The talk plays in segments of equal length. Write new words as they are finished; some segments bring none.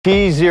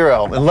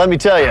Tzero, and let me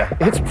tell you,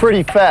 it's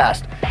pretty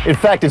fast. In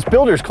fact, its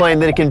builders claim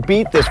that it can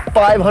beat this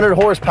 500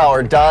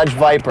 horsepower Dodge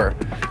Viper.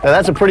 Now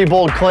that's a pretty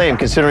bold claim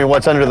considering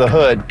what's under the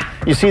hood.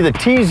 You see, the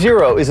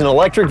Tzero is an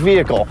electric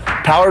vehicle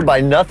powered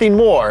by nothing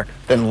more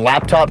than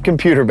laptop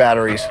computer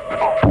batteries.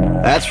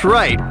 That's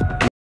right,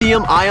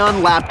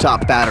 lithium-ion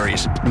laptop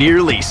batteries,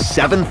 nearly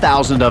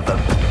 7,000 of them.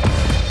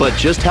 But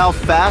just how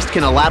fast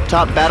can a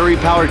laptop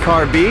battery-powered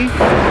car be?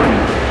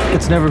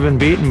 It's never been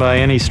beaten by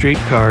any street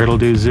car. It'll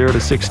do 0 to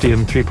 60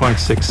 in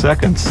 3.6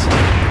 seconds.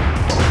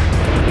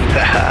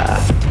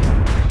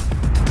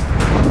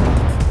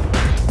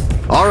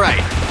 All right,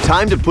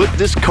 time to put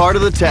this car to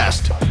the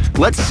test.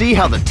 Let's see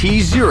how the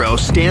Tzero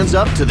stands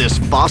up to this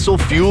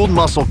fossil-fueled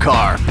muscle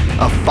car,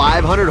 a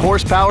 500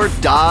 horsepower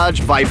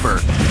Dodge Viper.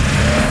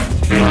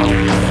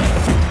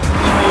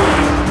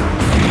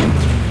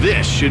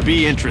 This should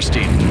be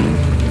interesting.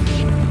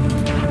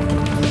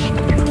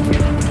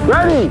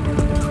 Ready?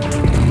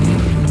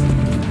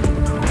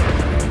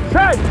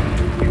 Set!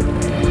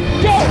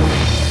 Go!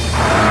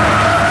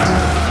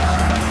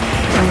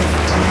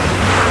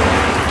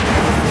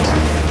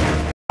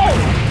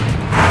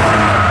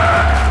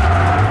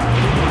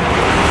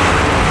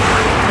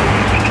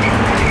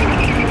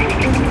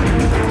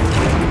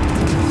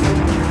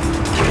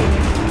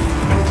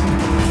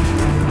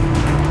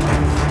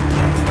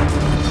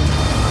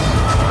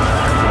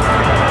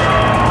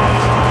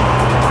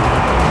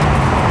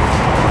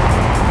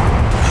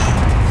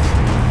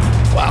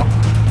 Wow,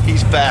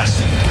 he's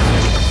fast.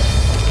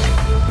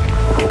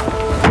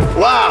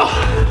 Wow,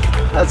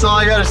 that's all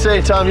I gotta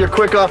say, Tom. You're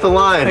quick off the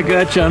line. I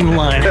got you on the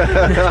line.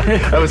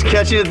 I was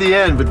catching at the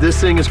end, but this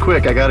thing is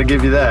quick. I gotta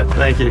give you that.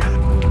 Thank you.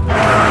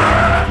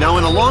 Now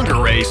in a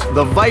longer race,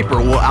 the Viper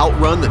will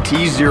outrun the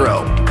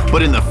Tzero.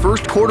 But in the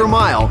first quarter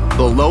mile,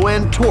 the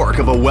low-end torque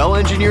of a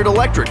well-engineered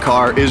electric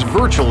car is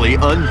virtually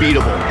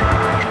unbeatable.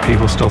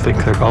 People still think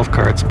they're golf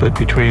carts, but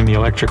between the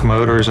electric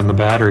motors and the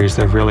batteries,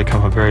 they've really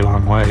come a very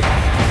long way.